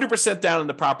 Put 100% down in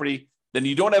the property, then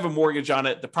you don't have a mortgage on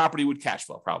it, the property would cash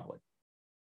flow probably.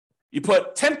 You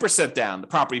put 10% down, the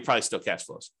property probably still cash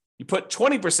flows. You put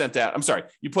 20% down,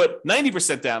 you put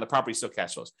 90% down, the property still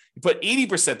cash flows. You put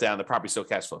 80% down, the property still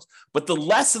cash flows. But the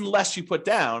less and less you put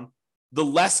down, the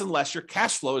less and less your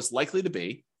cash flow is likely to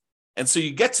be. And so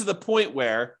you get to the point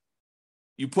where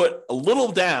you put a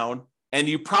little down and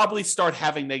you probably start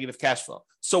having negative cash flow.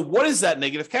 So what is that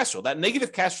negative cash flow? That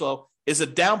negative cash flow is a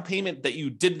down payment that you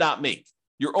did not make.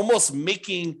 You're almost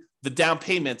making the down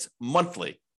payment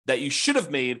monthly that you should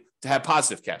have made to have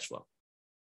positive cash flow.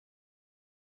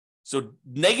 So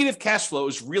negative cash flow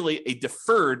is really a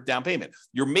deferred down payment.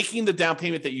 You're making the down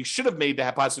payment that you should have made to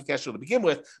have positive cash flow to begin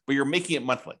with, but you're making it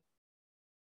monthly.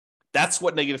 That's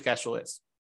what negative cash flow is.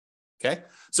 Okay.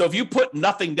 So if you put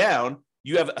nothing down,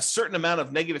 you have a certain amount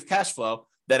of negative cash flow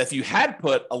that if you had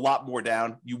put a lot more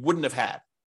down, you wouldn't have had.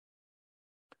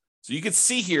 So you can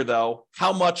see here, though,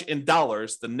 how much in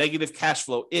dollars the negative cash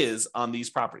flow is on these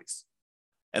properties.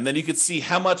 And then you can see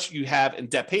how much you have in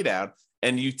debt pay down.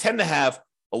 And you tend to have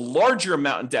a larger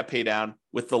amount in debt pay down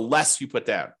with the less you put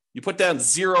down. You put down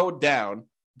zero down,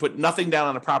 put nothing down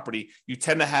on a property, you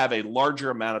tend to have a larger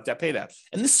amount of debt pay down.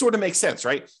 And this sort of makes sense,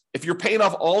 right? If you're paying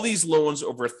off all these loans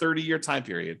over a 30-year time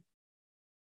period,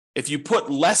 if you put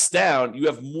less down, you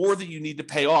have more that you need to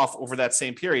pay off over that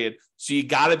same period. So you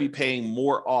got to be paying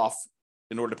more off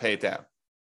in order to pay it down.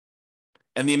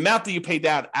 And the amount that you pay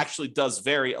down actually does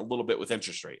vary a little bit with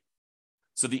interest rate.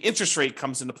 So the interest rate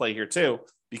comes into play here too,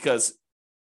 because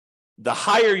the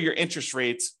higher your interest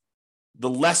rates, the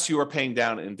less you are paying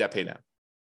down in debt pay down.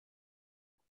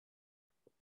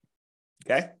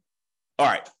 Okay. All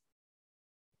right.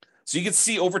 So you can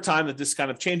see over time that this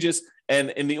kind of changes.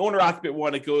 And in the owner occupant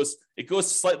one, it goes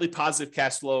slightly positive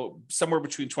cash flow, somewhere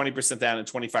between 20% down and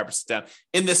 25% down.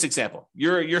 In this example,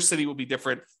 your city will be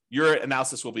different. Your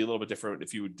analysis will be a little bit different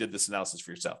if you did this analysis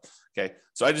for yourself. Okay.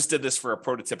 So I just did this for a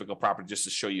prototypical property just to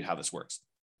show you how this works.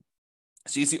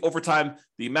 So you see over time,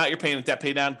 the amount you're paying in debt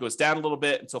pay down goes down a little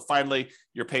bit until finally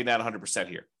you're paying down 100%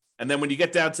 here. And then when you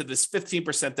get down to this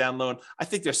 15% down loan, I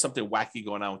think there's something wacky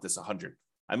going on with this 100.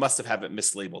 I must have it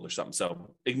mislabeled or something.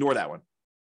 So ignore that one.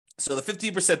 So the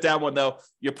 15% down one, though,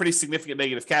 you're pretty significant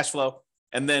negative cash flow.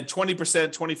 And then 20%,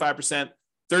 25%,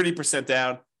 30%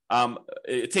 down.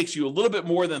 It takes you a little bit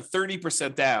more than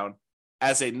 30% down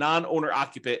as a non-owner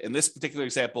occupant in this particular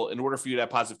example in order for you to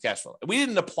have positive cash flow. And we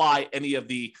didn't apply any of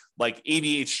the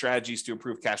 88 strategies to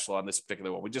improve cash flow on this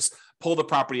particular one. We just pulled the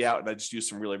property out and I just used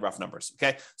some really rough numbers.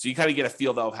 Okay. So you kind of get a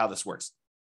feel though of how this works.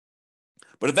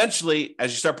 But eventually,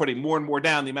 as you start putting more and more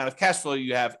down, the amount of cash flow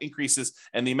you have increases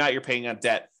and the amount you're paying on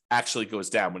debt actually goes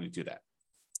down when you do that.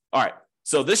 All right.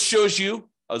 So this shows you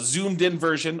a zoomed in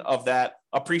version of that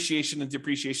appreciation and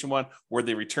depreciation one where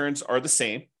the returns are the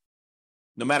same.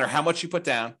 No matter how much you put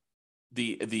down,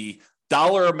 the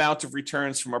dollar amount of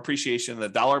returns from appreciation and the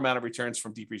dollar amount of returns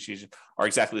from depreciation are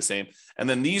exactly the same. And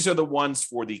then these are the ones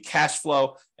for the cash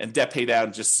flow and debt pay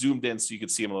down, just zoomed in so you can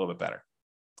see them a little bit better.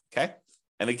 Okay.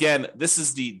 And again, this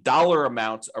is the dollar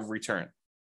amount of return.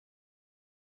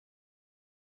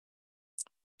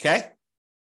 Okay.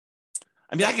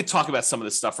 I mean, I could talk about some of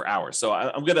this stuff for hours. So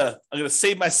I'm gonna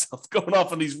save myself going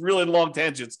off on these really long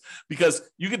tangents, because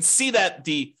you can see that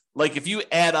like if you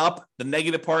add up the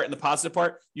negative part and the positive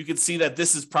part, you can see that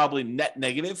this is probably net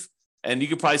negative. And you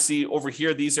can probably see over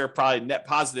here, these are probably net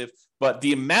positive, but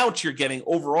the amount you're getting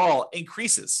overall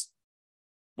increases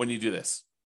when you do this.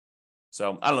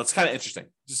 So I don't know, it's kind of interesting.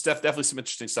 Just definitely some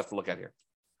interesting stuff to look at here.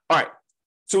 All right.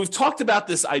 So we've talked about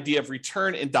this idea of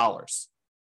return in dollars.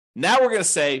 Now we're going to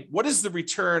say, what is the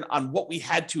return on what we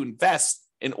had to invest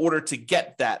in order to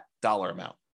get that dollar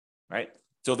amount, right?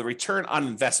 So the return on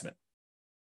investment.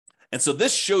 And so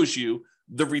this shows you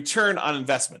the return on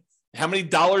investment. How many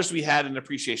dollars we had in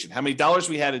appreciation, how many dollars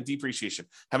we had in depreciation,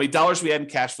 how many dollars we had in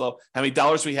cash flow, how many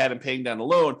dollars we had in paying down a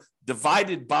loan,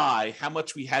 divided by how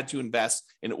much we had to invest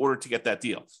in order to get that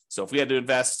deal. So if we had to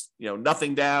invest,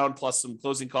 nothing down plus some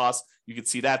closing costs, you could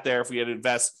see that there. If we had to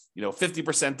invest,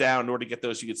 50% down in order to get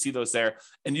those, you could see those there.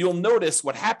 And you'll notice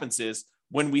what happens is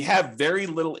when we have very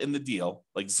little in the deal,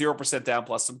 like 0% down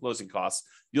plus some closing costs,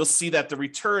 you'll see that the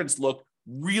returns look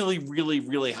really, really,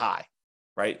 really high,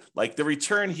 right? Like the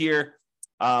return here,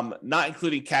 not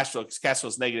including cash flow, because cash flow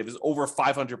is negative, is over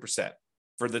 500%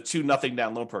 for the two nothing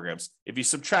down loan programs. If you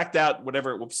subtract out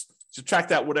whatever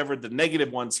the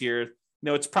negative ones here,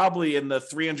 it's probably in the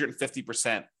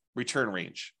 350% return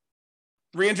range.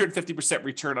 350%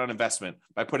 return on investment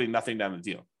by putting nothing down the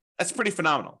deal. That's pretty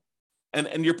phenomenal.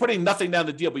 And you're putting nothing down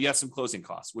the deal, but you have some closing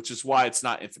costs, which is why it's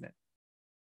not infinite.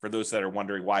 For those that are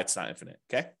wondering why it's not infinite,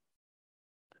 okay?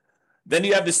 Then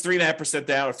you have this 3.5%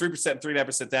 down, or 3% and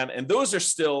 3.5% down, and those are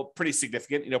still pretty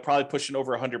significant, probably pushing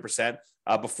over 100%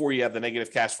 before you have the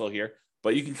negative cash flow here.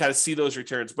 But you can kind of see those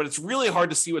returns, but it's really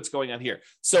hard to see what's going on here.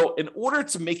 So in order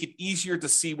to make it easier to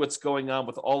see what's going on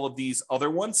with all of these other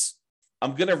ones,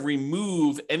 I'm going to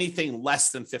remove anything less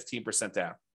than 15%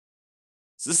 down.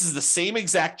 So this is the same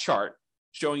exact chart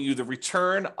showing you the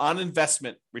return on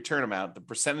investment return amount, the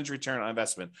percentage return on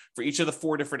investment for each of the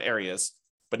four different areas.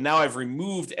 But now I've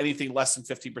removed anything less than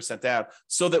 15% down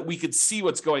so that we could see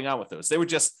what's going on with those. They were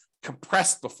just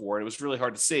compressed before, and it was really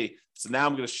hard to see. So now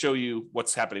I'm going to show you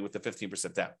what's happening with the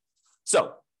 15% down.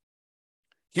 So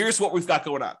here's what we've got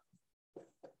going on.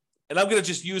 And I'm going to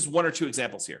just use one or two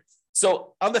examples here.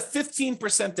 So on the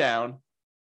 15% down,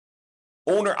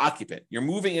 owner occupant, you're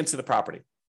moving into the property.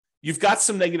 You've got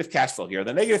some negative cash flow here.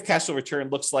 The negative cash flow return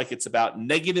looks like it's about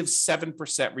negative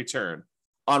 7% return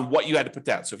on what you had to put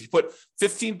down. So if you put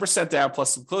 15% down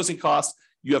plus some closing costs,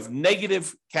 you have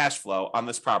negative cash flow on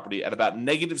this property at about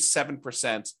negative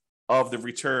 7% of the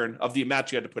return of the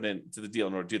amount you had to put into the deal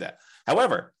in order to do that.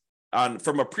 However,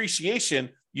 from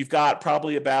appreciation, you've got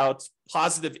probably about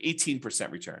positive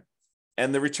 18% return.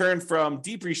 And the return from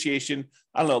depreciation,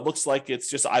 I don't know, it looks like it's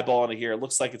just eyeballing it here. It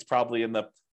looks like it's probably in the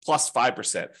plus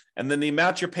 5%. And then the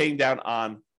amount you're paying down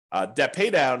on debt pay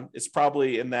down is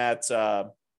probably in that,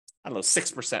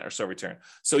 6% or so return.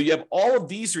 So you have all of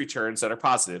these returns that are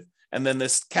positive, and then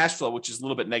this cash flow, which is a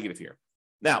little bit negative here.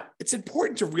 Now, it's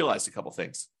important to realize a couple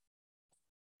things.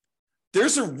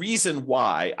 There's a reason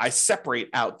why I separate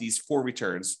out these four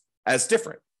returns as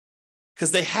different,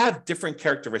 because they have different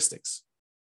characteristics.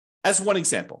 As one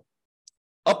example,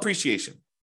 appreciation.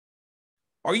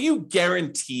 Are you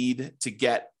guaranteed to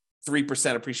get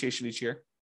 3% appreciation each year?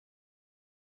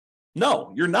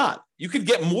 No, you're not. You could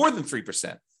get more than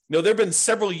 3%. There have been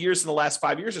several years in the last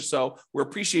 5 years or so where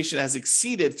appreciation has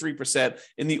exceeded 3%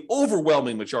 in the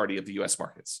overwhelming majority of the US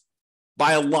markets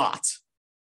by a lot,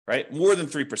 right? More than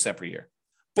 3% per year.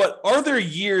 But are there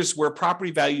years where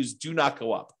property values do not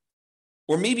go up?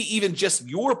 Or maybe even just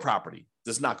your property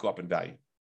does not go up in value?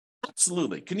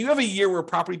 Absolutely. Can you have a year where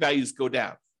property values go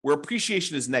down, where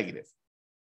appreciation is negative?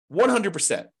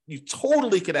 100%. You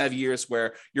totally can have years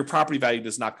where your property value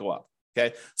does not go up.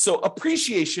 Okay. So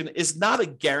appreciation is not a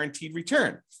guaranteed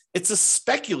return. It's a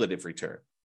speculative return,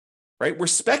 right? We're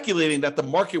speculating that the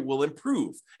market will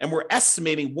improve, and we're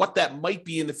estimating what that might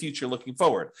be in the future looking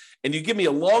forward. And you give me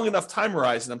a long enough time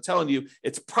horizon, I'm telling you,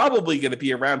 it's probably going to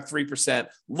be around 3%,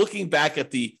 looking back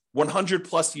at the 100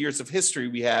 plus years of history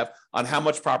we have on how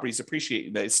much properties appreciate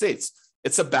in the United States.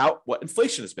 It's about what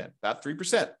inflation has been, about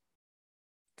 3%.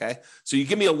 Okay. So you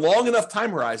give me a long enough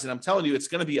time horizon, I'm telling you, it's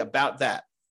going to be about that.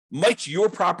 Might your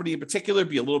property in particular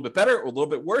be a little bit better or a little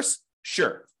bit worse?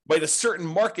 Sure. Might a certain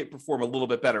market perform a little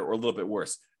bit better or a little bit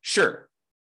worse? Sure.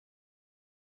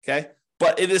 Okay.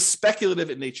 but it is speculative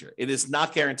in nature. It is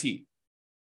not guaranteed.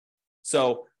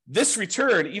 So this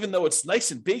return, even though it's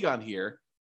nice and big on here,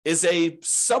 is a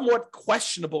somewhat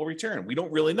questionable return. We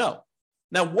don't really know.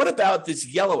 Now, what about this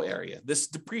yellow area, this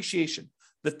depreciation,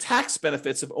 the tax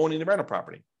benefits of owning the rental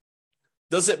property?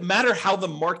 Does it matter how the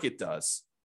market does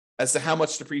as to how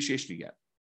much depreciation you get?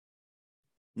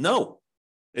 No,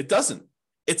 it doesn't.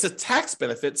 It's a tax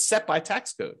benefit set by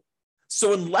tax code.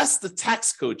 So unless the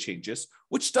tax code changes,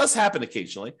 which does happen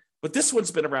occasionally, but this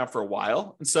one's been around for a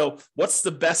while. And so what's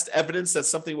the best evidence that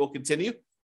something will continue?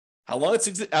 How long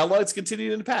it's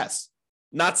continued in the past.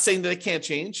 Not saying that it can't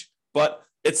change, but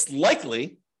it's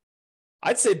likely,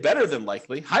 I'd say better than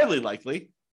likely, highly likely,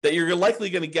 that you're likely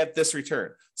going to get this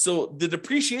return. So the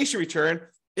depreciation return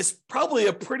is probably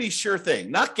a pretty sure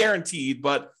thing. Not guaranteed,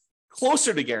 but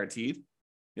closer to guaranteed.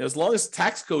 As long as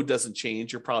tax code doesn't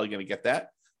change, you're probably going to get that.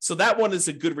 So that one is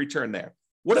a good return there.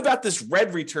 What about this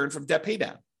red return from debt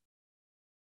paydown?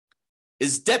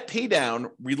 Is debt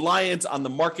paydown reliant on the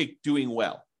market doing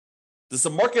well? Does the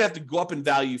market have to go up in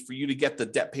value for you to get the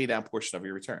debt paydown portion of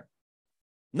your return?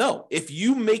 No. If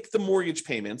you make the mortgage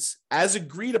payments as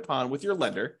agreed upon with your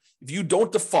lender, if you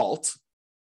don't default,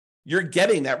 you're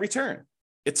getting that return.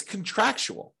 It's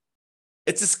contractual.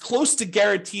 It's as close to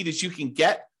guaranteed as you can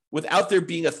get without there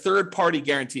being a third party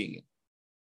guaranteeing it,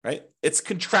 right? It's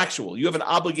contractual. You have an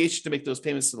obligation to make those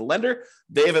payments to the lender.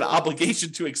 They have an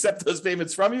obligation to accept those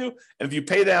payments from you. And if you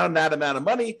pay down that amount of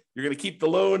money, you're going to keep the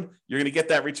loan. You're going to get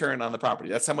that return on the property.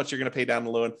 That's how much you're going to pay down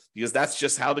the loan because that's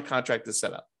just how the contract is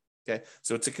set up. Okay.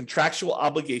 So it's a contractual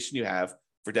obligation you have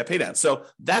for debt paydown. So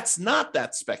that's not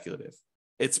that speculative.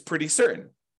 It's pretty certain.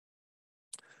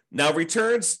 Now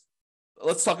returns,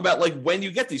 let's talk about like when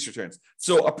you get these returns.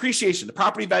 So appreciation, the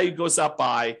property value goes up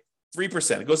by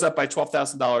 3%. It goes up by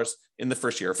 $12,000 in the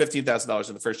first year or $15,000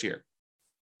 in the first year.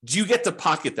 Do you get to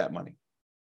pocket that money?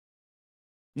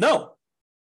 No.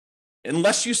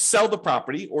 Unless you sell the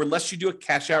property or unless you do a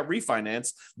cash out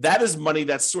refinance, that is money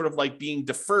that's sort of like being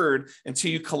deferred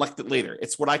until you collect it later.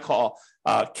 It's what I call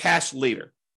cash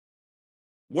later.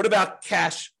 What about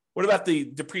cash? What about the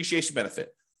depreciation benefit?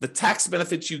 The tax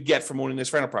benefits you get from owning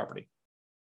this rental property?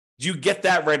 Do you get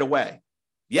that right away?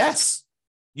 Yes,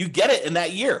 you get it in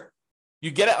that year. You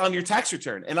get it on your tax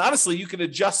return. And honestly, you can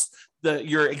adjust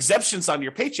your exemptions on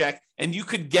your paycheck and you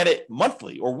could get it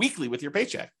monthly or weekly with your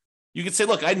paycheck. You could say,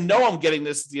 look, I know I'm getting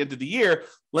this at the end of the year.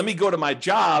 Let me go to my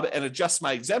job and adjust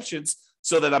my exemptions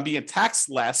so that I'm being taxed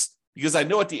less because I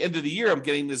know at the end of the year, I'm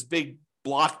getting this big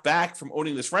block back from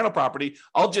owning this rental property.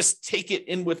 I'll just take it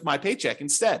in with my paycheck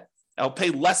instead. I'll pay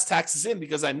less taxes in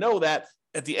because I know that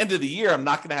at the end of the year, I'm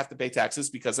not going to have to pay taxes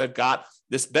because I've got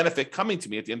this benefit coming to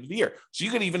me at the end of the year. So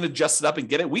you can even adjust it up and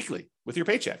get it weekly with your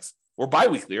paychecks or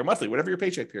biweekly or monthly, whatever your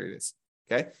paycheck period is.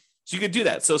 Okay. So you could do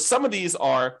that. So some of these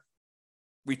are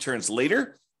returns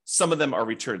later. Some of them are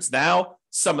returns now.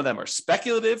 Some of them are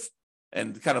speculative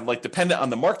and kind of like dependent on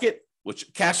the market,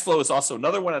 which cash flow is also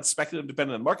another one that's speculative,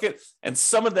 dependent on the market. And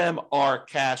some of them are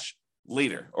cash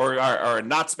later or are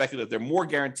not speculative. They're more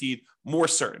guaranteed, more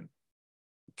certain.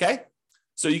 Okay.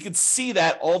 So you can see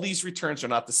that all these returns are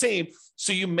not the same.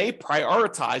 So you may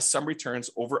prioritize some returns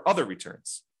over other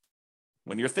returns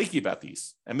when you're thinking about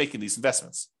these and making these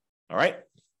investments. All right.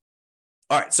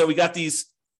 All right. So we got these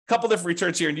couple different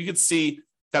returns here, and you can see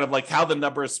kind of like how the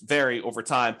numbers vary over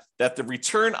time, that the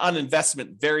return on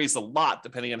investment varies a lot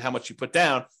depending on how much you put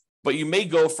down, but you may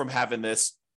go from having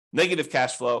this negative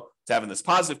cash flow to having this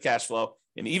positive cash flow.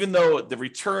 And even though the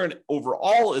return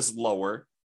overall is lower,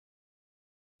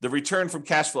 the return from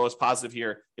cash flow is positive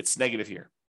here, it's negative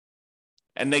here,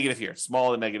 and negative here,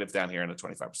 small and negative down here, and a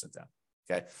 25% down.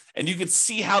 Okay. And you can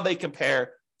see how they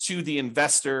compare to the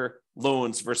investor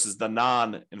loans versus the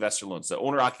non-investor loans, the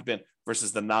owner-occupant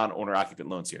versus the non-owner-occupant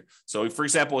loans here. So for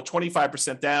example, a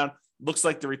 25% down, looks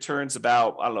like the return's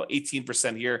about,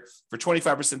 18% here. For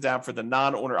 25% down for the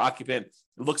non-owner-occupant, it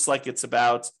looks like it's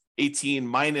about 18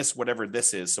 minus whatever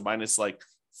this is. So minus like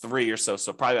 3 or so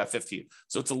probably about 15.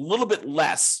 So it's a little bit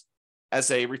less as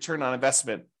a return on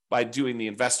investment by doing the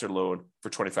investor loan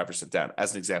for 25% down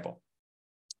as an example.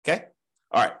 Okay.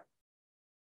 All right.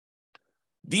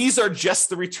 These are just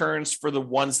the returns for the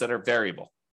ones that are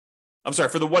variable.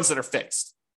 For the ones that are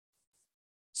fixed.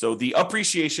 So the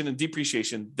appreciation and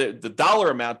depreciation, the dollar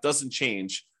amount doesn't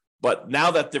change, but now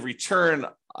that the return,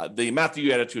 the amount that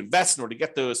you had to invest in order to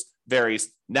get those varies,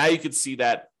 now you can see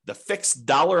that the fixed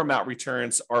dollar amount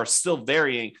returns are still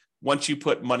varying once you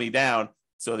put money down,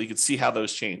 so that you can see how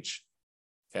those change,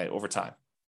 okay, over time.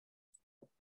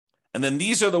 And then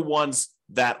these are the ones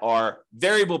that are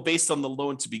variable based on the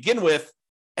loan to begin with,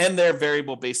 and they're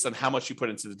variable based on how much you put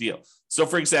into the deal. So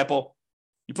for example,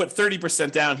 You put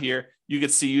 30% down here, you can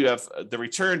see you have the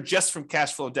return just from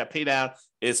cash flow and debt pay down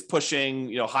is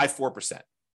pushing, high 4%.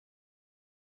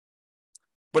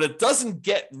 But it doesn't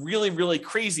get really, really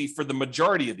crazy for the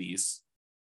majority of these,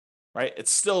 right? It's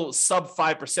still sub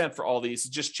 5% for all these.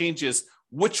 It just changes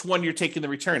which one you're taking the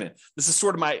return in. This is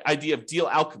sort of my idea of deal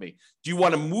alchemy. Do you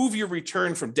want to move your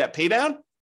return from debt pay down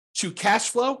to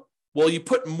cash flow? Well, you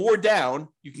put more down,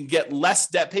 you can get less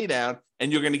debt pay down,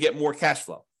 and you're going to get more cash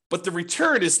flow. But the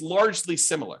return is largely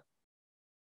similar,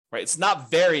 right? It's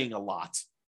not varying a lot.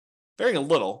 Varying a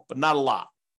little, but not a lot.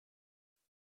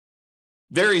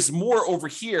 Varies more over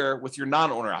here with your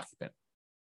non-owner occupant.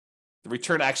 The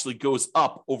return actually goes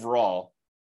up overall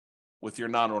with your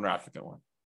non-owner occupant one.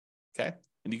 Okay?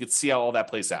 And you can see how all that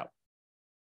plays out.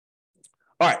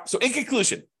 All right, so in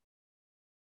conclusion,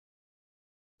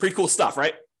 pretty cool stuff,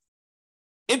 right?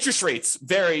 Interest rates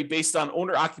vary based on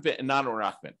owner occupant and non-owner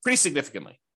occupant pretty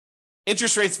significantly.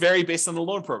 Interest rates vary based on the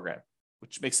loan program,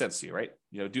 which makes sense to you, right?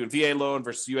 Doing VA loan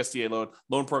versus USDA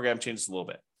loan program changes a little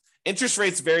bit. Interest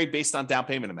rates vary based on down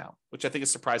payment amount, which I think is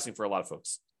surprising for a lot of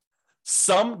folks.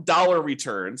 Some dollar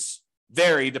returns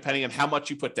vary depending on how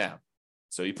much you put down.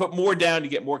 So you put more down,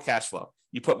 you get more cash flow.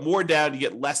 You put more down, you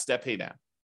get less debt pay down.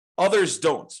 Others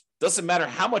don't. Doesn't matter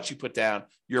how much you put down,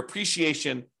 your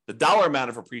appreciation, the dollar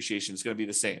amount of appreciation is going to be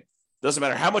the same. Doesn't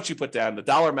matter how much you put down, the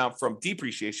dollar amount from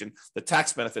depreciation, the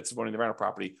tax benefits of owning the rental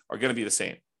property are going to be the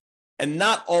same. And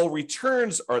not all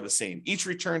returns are the same. Each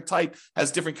return type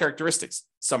has different characteristics.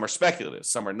 Some are speculative,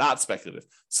 some are not speculative.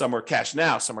 Some are cash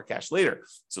now, some are cash later.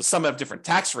 So some have different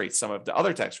tax rates, some have the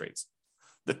other tax rates.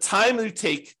 The time you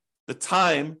take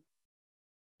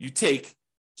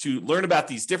to learn about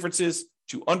these differences,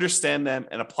 to understand them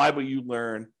and apply what you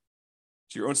learn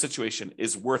to your own situation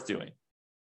is worth doing.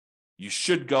 You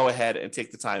should go ahead and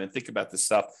take the time and think about this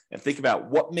stuff and think about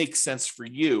what makes sense for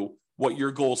you, what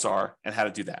your goals are, and how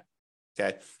to do that.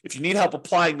 Okay. If you need help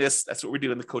applying this, that's what we're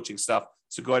doing, the coaching stuff.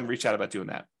 So go ahead and reach out about doing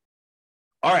that.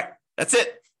 All right. That's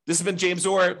it. This has been James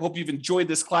Orr. Hope you've enjoyed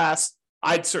this class.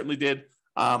 I certainly did.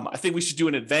 I think we should do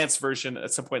an advanced version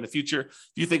at some point in the future.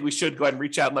 If you think we should, go ahead and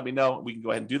reach out and let me know. We can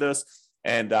go ahead and do those.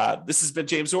 And this has been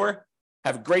James Orr.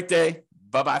 Have a great day.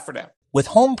 Bye-bye for now. With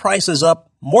home prices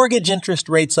up, mortgage interest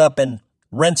rates up, and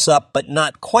rents up, but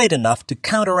not quite enough to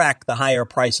counteract the higher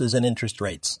prices and interest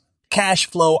rates, cash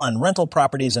flow on rental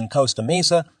properties in Costa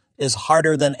Mesa is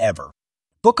harder than ever.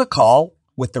 Book a call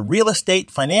with the Real Estate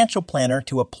Financial Planner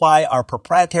to apply our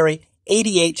proprietary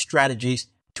 88 strategies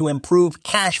to improve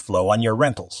cash flow on your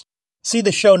rentals. See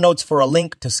the show notes for a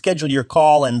link to schedule your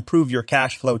call and improve your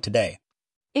cash flow today.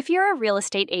 If you're a real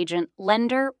estate agent,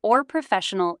 lender, or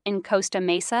professional in Costa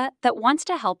Mesa that wants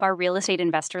to help our real estate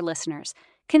investor listeners,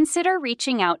 consider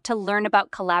reaching out to learn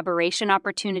about collaboration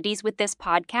opportunities with this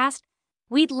podcast.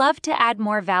 We'd love to add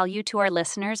more value to our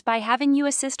listeners by having you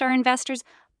assist our investors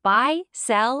buy,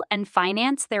 sell, and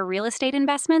finance their real estate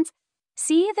investments.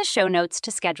 See the show notes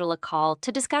to schedule a call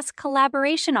to discuss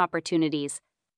collaboration opportunities.